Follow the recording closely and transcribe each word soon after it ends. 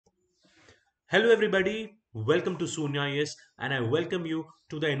Hello everybody, welcome to Sunya IAS and I welcome you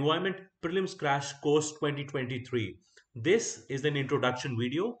to the Environment Prelims Crash Course 2023. This is an introduction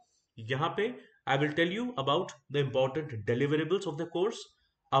video. यहाँ पे I will tell you about the important deliverables of the course,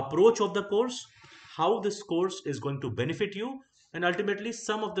 approach of the course, how this course is going to benefit you, and ultimately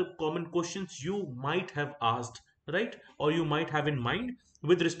some of the common questions you might have asked, right? Or you might have in mind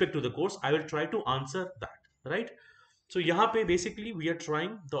with respect to the course. I will try to answer that, right? So यहाँ पे basically we are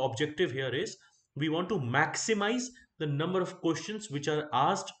trying, the objective here is we want to maximize the number of questions which are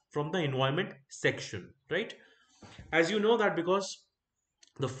asked from the environment section, right? As you know that because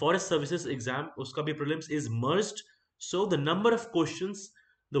the forest services exam uska bhi prelims is merged, so the number of questions,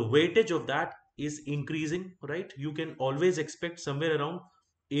 the weightage of that is increasing, right? You can always expect somewhere around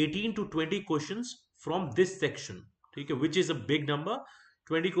 18 to 20 questions from this section, okay, which is a big number.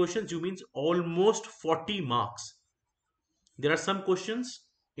 20 questions you means almost 40 marks. There are some questions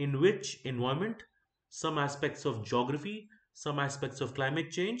in which environment, some aspects of geography, some aspects of climate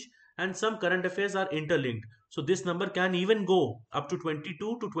change, and some current affairs are interlinked. So this number can even go up to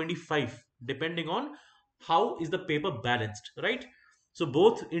 22 to 25, depending on how is the paper balanced, right? So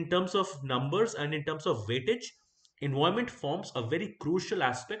both in terms of numbers and in terms of weightage, environment forms a very crucial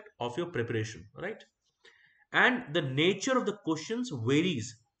aspect of your preparation, right? And the nature of the questions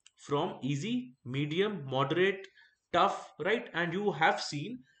varies from easy, medium, moderate, tough, right? And you have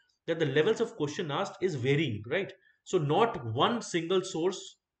seen that the levels of question asked is varying, right? So not one single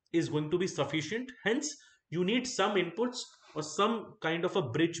source is going to be sufficient. Hence, you need some inputs or some kind of a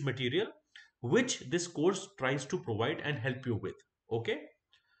bridge material which this course tries to provide and help you with. Okay.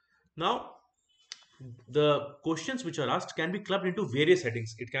 Now, the questions which are asked can be clubbed into various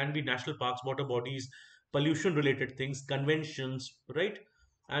headings. It can be national parks, water bodies, pollution related things, conventions, right?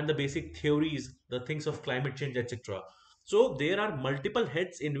 And the basic theories, the things of climate change, etc. So there are multiple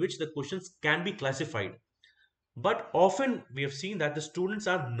heads in which the questions can be classified. But often we have seen that the students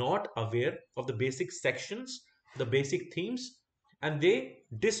are not aware of the basic sections, the basic themes, and they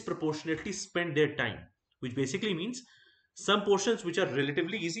disproportionately spend their time, which basically means some portions which are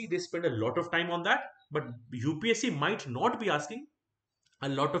relatively easy, they spend a lot of time on that, but UPSC might not be asking a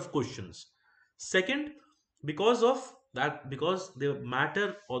lot of questions. Second, because of that, because the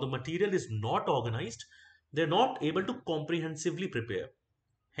matter or the material is not organized, they're not able to comprehensively prepare.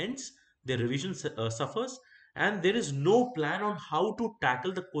 Hence, their revision suffers, and there is no plan on how to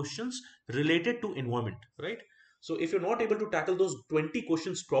tackle the questions related to environment, right? So, if you're not able to tackle those 20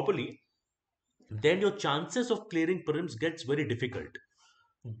 questions properly, then your chances of clearing prelims gets very difficult.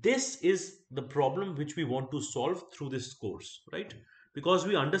 This is the problem which we want to solve through this course, right? Because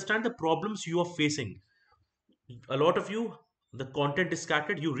we understand the problems you are facing. A lot of you, the content is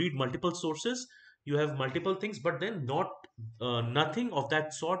scattered, you read multiple sources, you have multiple things, but then not nothing of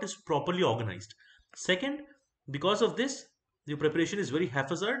that sort is properly organized. Second, because of this, your preparation is very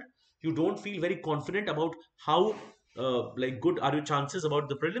haphazard. You don't feel very confident about how like good are your chances about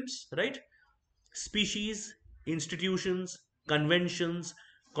the prelims, right? Species, institutions, conventions,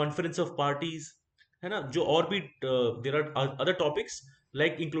 conference of parties, है ना जो और भी there are other topics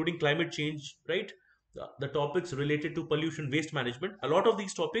like including climate change, right? The topics related to pollution, waste management, a lot of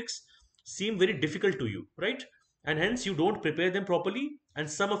these topics seem very difficult to you, right? And hence you don't prepare them properly, and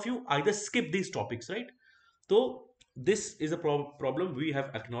some of you either skip these topics, right? So this is a problem we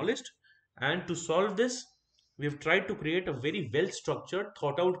have acknowledged, and to solve this we have tried to create a very well structured,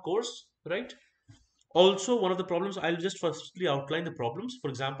 thought out course, right? Also, one of the problems, I'll just firstly outline the problems. For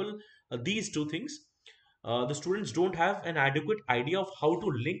example, these two things, the students don't have an adequate idea of how to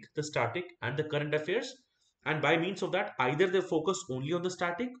link the static and the current affairs, and by means of that either they focus only on the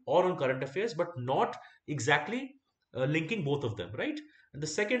static or on current affairs, but not exactly linking both of them, right? And the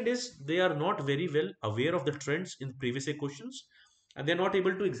second is they are not very well aware of the trends in previous year questions, and they're not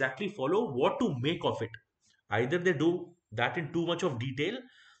able to exactly follow what to make of it. Either they do that in too much of detail,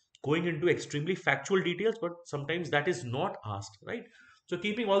 going into extremely factual details, but sometimes that is not asked, right? So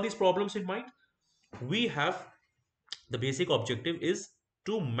keeping all these problems in mind, we have the basic objective is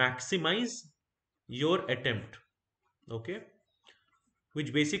to maximize your attempt, okay?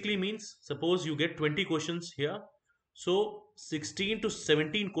 Which basically means suppose you get 20 questions here, so 16 to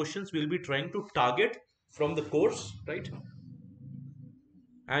 17 questions we'll be trying to target from the course, right?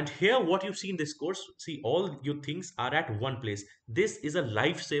 And here, what you see in this course, see, all your things are at one place. This is a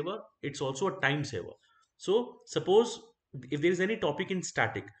lifesaver. It's also a time saver. So suppose if there is any topic in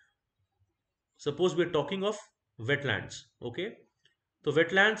static, suppose we're talking of wetlands, okay? So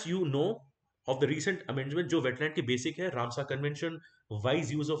wetlands, you know, of the recent amendment, जो wetland के basic है, Ramsar Convention,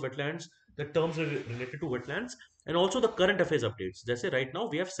 wise use of wetlands, the terms related to wetlands. And also the current affairs updates. Just say right now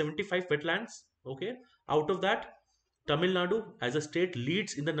we have 75 wetlands. Okay, out of that, Tamil Nadu as a state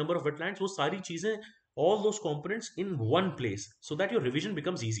leads in the number of wetlands. वो सारी चीजें, all those components in one place, so that your revision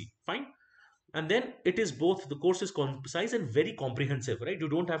becomes easy. Fine. And then it is both, the course is concise and very comprehensive, right? You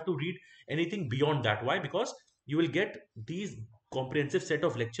don't have to read anything beyond that. Why? Because you will get these comprehensive set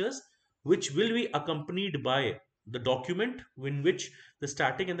of lectures which will be accompanied by the document in which the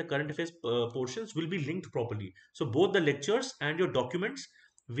static and the current affairs portions will be linked properly. So both the lectures and your documents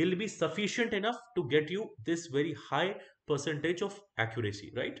will be sufficient enough to get you this very high percentage of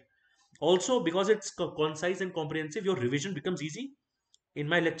accuracy, right? Also, because it's concise and comprehensive, your revision becomes easy. In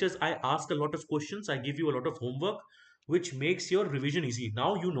my lectures, I ask a lot of questions, I give you a lot of homework, which makes your revision easy.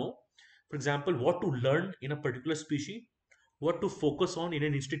 Now you know, for example, what to learn in a particular species, what to focus on in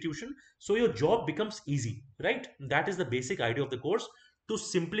an institution, so your job becomes easy, right? That is the basic idea of the course, to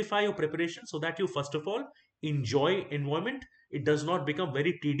simplify your preparation so that you first of all enjoy environment, it does not become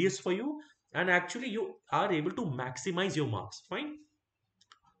very tedious for you, and actually you are able to maximize your marks. Fine.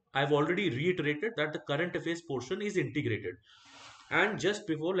 I've already reiterated that the current affairs portion is integrated. And just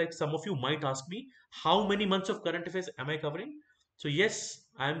before, like some of you might ask me, how many months of current affairs am I covering? So yes,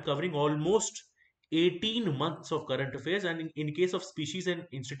 I am covering almost 18 months of current affairs, and in case of species and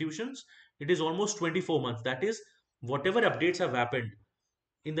institutions, it is almost 24 months. That is, whatever updates have happened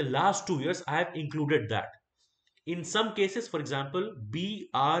in the last 2 years, I have included that. In some cases, for example,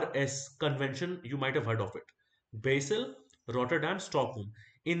 BRS convention, you might have heard of it. Basel, Rotterdam, Stockholm.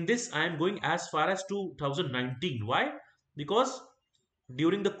 In this, I am going as far as 2019. Why? Because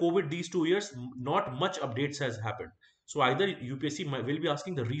during the COVID, these 2 years, not much updates has happened. So either UPSC will be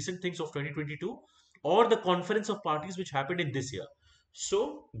asking the recent things of 2022 or the conference of parties which happened in this year.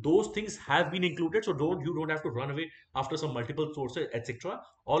 So those things have been included. So you don't have to run away after some multiple sources, etc.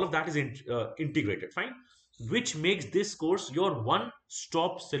 All of that is integrated. Fine, which makes this course your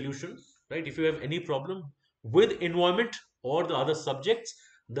one-stop solution, right? If you have any problem with environment or the other subjects,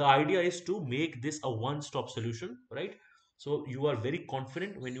 the idea is to make this a one-stop solution, right? So you are very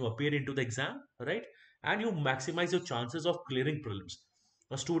confident when you appear into the exam, right? And you maximize your chances of clearing prelims.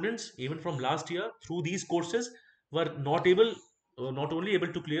 Students, even from last year, through these courses, were not only able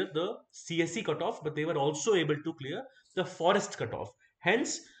to clear the CSE cutoff, but they were also able to clear the forest cutoff.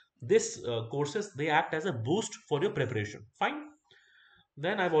 Hence, this courses, they act as a boost for your preparation. Fine.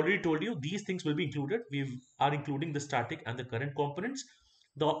 Then I've already told you these things will be included. We are including the static and the current components.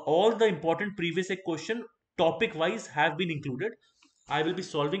 All the important previous year question topic wise have been included. I will be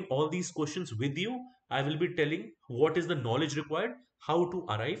solving all these questions with you. I will be telling what is the knowledge required, how to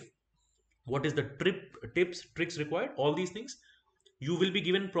arrive, what is the tips, tricks required, all these things. You will be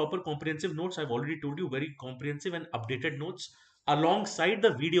given proper comprehensive notes. I've already told you, very comprehensive and updated notes alongside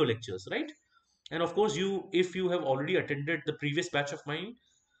the video lectures, right? And of course, if you have already attended the previous batch of mine,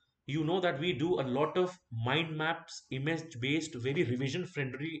 you know that we do a lot of mind maps, image based, very revision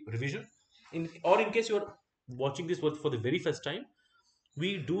friendly revision. In case you're watching this for the very first time,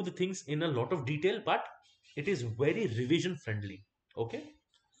 we do the things in a lot of detail, but it is very revision friendly. Okay.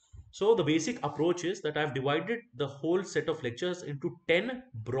 So the basic approach is that I've divided the whole set of lectures into 10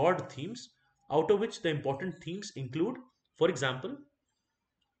 broad themes, out of which the important themes include, for example,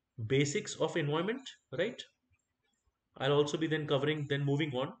 basics of environment, right? I'll also be then covering, then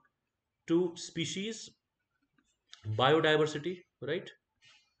moving on to species, biodiversity, right?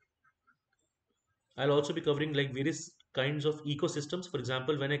 I'll also be covering like various kinds of ecosystems. For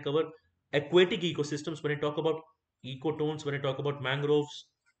example, when I cover aquatic ecosystems, when I talk about ecotones, when I talk about mangroves,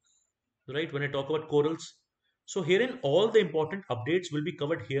 right? When I talk about corals. So herein all the important updates will be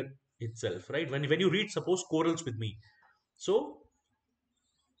covered here itself, right? When you read, suppose corals with me. So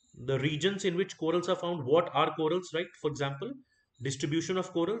the regions in which corals are found, what are corals, right? For example, distribution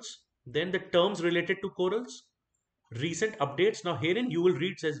of corals, then the terms related to corals, recent updates. Now herein you will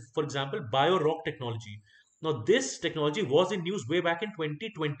read, says for example, bio rock technology. Now this technology was in news way back in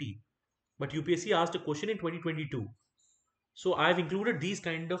 2020, but UPSC asked a question in 2022. So I've included these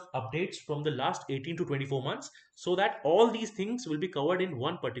kind of updates from the last 18 to 24 months, so that all these things will be covered in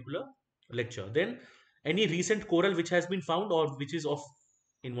one particular lecture. Then any recent coral which has been found or which is of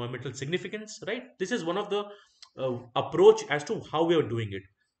environmental significance, right? This is one of the approach as to how we are doing it.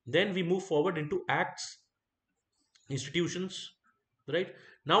 Then we move forward into acts, institutions, right?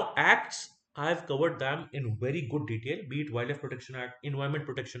 Now acts, I have covered them in very good detail, be it Wildlife Protection Act, Environment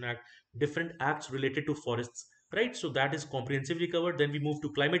Protection Act, different acts related to forests, right? So that is comprehensively covered. Then we move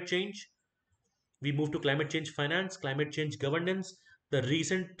to climate change, we move to climate change finance, climate change governance, the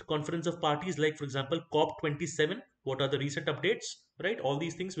recent conference of parties, like for example COP27, what are the recent updates, right? All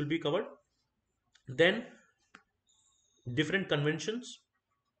these things will be covered. Then different conventions,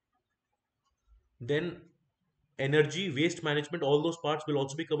 then energy, waste management, all those parts will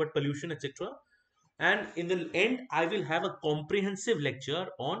also be covered, pollution, etc. And in the end, I will have a comprehensive lecture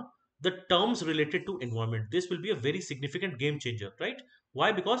on the terms related to environment. This will be a very significant game changer, right?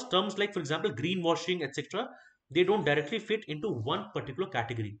 Why? Because terms like, for example, greenwashing, etc., they don't directly fit into one particular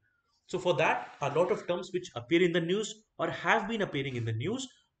category. So for that, a lot of terms which appear in the news or have been appearing in the news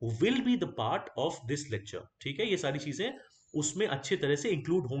will be the part of this lecture. ठीक है, ये सारी चीजें उसमें अच्छे तरह से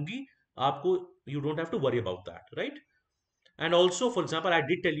include होंगी आपको. You don't have to worry about that, right? And also, for example, I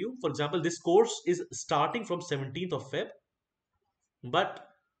did tell you, for example, this course is starting from 17th of Feb, but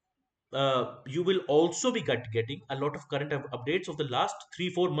you will also be getting a lot of current updates of the last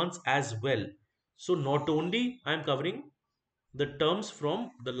 3-4 months as well. So not only I'm covering the terms from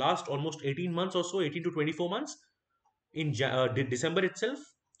the last almost 18 months or so, 18 to 24 months in December itself,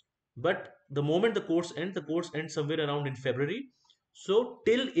 but the moment the course ends somewhere around in February. So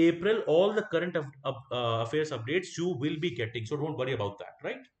till April, all the current affairs updates you will be getting. So don't worry about that,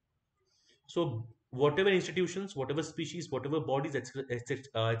 right? So whatever institutions, whatever species, whatever bodies, etc.,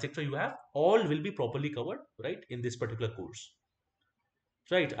 etc., you have, all will be properly covered, right, in this particular course.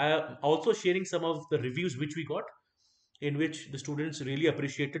 Right. I am also sharing some of the reviews which we got, in which the students really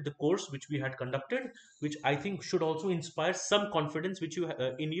appreciated the course which we had conducted, which I think should also inspire some confidence which you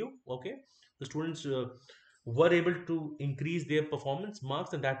in you. Okay, the students were able to increase their performance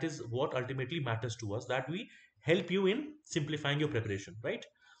marks, and that is what ultimately matters to us. That we help you in simplifying your preparation. Right.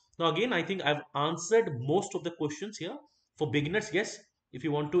 Now again, I think I've answered most of the questions here. For beginners, yes, if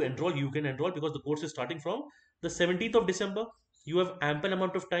you want to enroll, you can enroll because the course is starting from the 17th of December. You have ample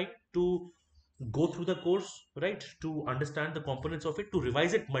amount of time to go through the course, right, to understand the components of it, to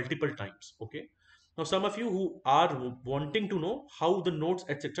revise it multiple times. Okay, now some of you who are wanting to know how the notes,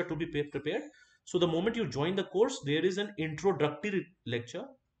 etc., to be prepared, so the moment you join the course, there is an introductory lecture.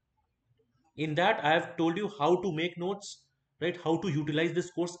 In that, I have told you how to make notes, right, how to utilize this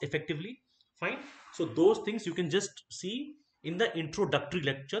course effectively. Fine. So those things you can just see in the introductory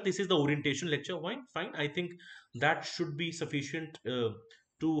lecture. This is the orientation lecture. Fine, I think that should be sufficient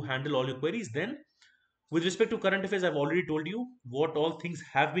to handle all your queries. Then with respect to current affairs, I've already told you what all things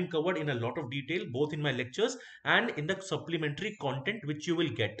have been covered in a lot of detail, both in my lectures and in the supplementary content which you will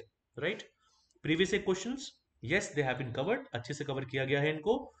get, right? Previous year questions, yes, they have been covered. अच्छे से cover किया गया है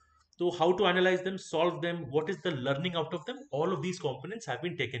इनको. So how to analyze them, solve them, what is the learning out of them, all of these components have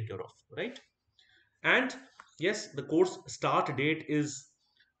been taken care of, right? And yes, the course start date is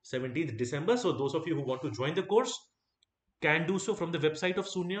 17th December. So those of you who want to join the course can do so from the website of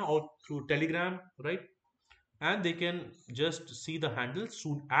Sunya or through Telegram, right? And they can just see the handle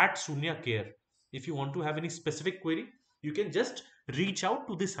soon at Sunya Care. If you want to have any specific query, you can just reach out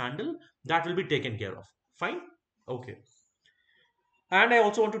to this handle. That will be taken care of. Fine. Okay. And I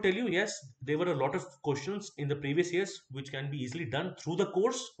also want to tell you, yes, there were a lot of questions in the previous years which can be easily done through the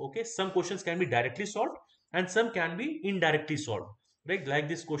course. Okay, some questions can be directly solved and some can be indirectly solved, right? Like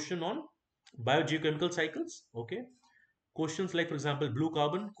this question on biogeochemical cycles. Okay, questions like, for example, blue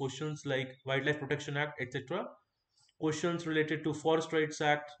carbon, questions like Wildlife Protection Act, etc., questions related to Forest Rights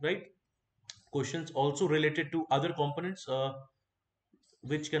Act, right? Questions also related to other components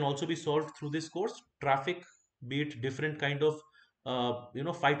which can also be solved through this course. Traffic, be it different kind of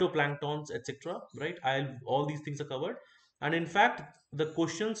phytoplanktons, etc., right? I'll all these things are covered. And in fact, the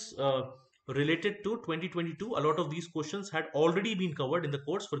questions related to 2022, a lot of these questions had already been covered in the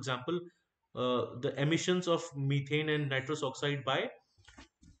course. For example, the emissions of methane and nitrous oxide by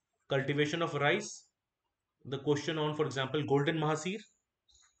cultivation of rice, the question on, for example, golden mahasir,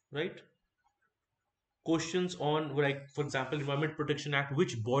 right? Questions on, like, for example, Environment Protection Act,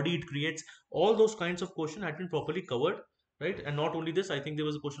 which body it creates, all those kinds of questions had been properly covered, right? And not only this, I think there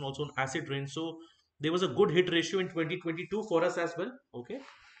was a question also on acid rain. So there was a good hit ratio in 2022 for us as well. Okay,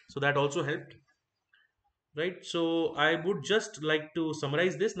 so that also helped, right? So I would just like to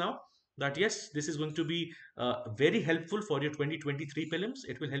summarize this now, that yes, this is going to be very helpful for your 2023 prelims.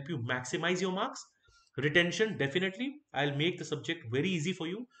 It will help you maximize your marks. Retention, definitely I'll make the subject very easy for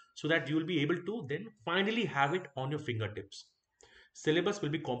you, so that you will be able to then finally have it on your fingertips. Syllabus will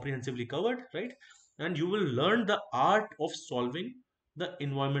be comprehensively covered, right? And you will learn the art of solving the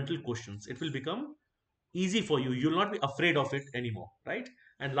environmental questions. It will become easy for you. You'll not be afraid of it anymore, right?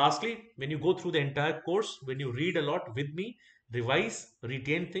 And lastly, when you go through the entire course, when you read a lot with me, revise,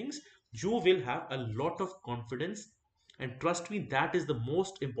 retain things, you will have a lot of confidence. And trust me, that is the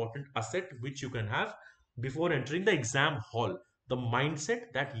most important asset which you can have before entering the exam hall. The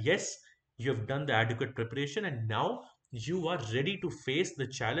mindset that yes, you have done the adequate preparation and now you are ready to face the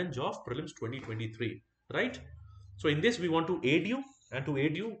challenge of prelims 2023, right? So in this, we want to aid you, and to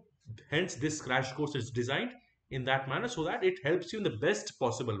aid you, hence this crash course is designed in that manner so that it helps you in the best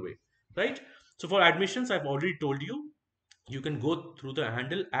possible way, right? So for admissions, I've already told you, you can go through the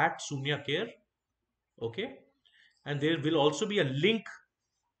handle at Sunya Care, okay? And there will also be a link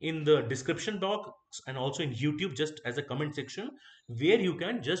in the description box and also in YouTube, just as a comment section, where you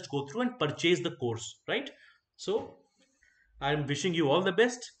can just go through and purchase the course, right? So I'm wishing you all the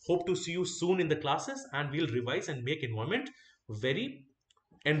best. Hope to see you soon in the classes, and we'll revise and make environment very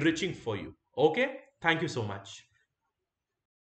enriching for you. Okay, thank you so much.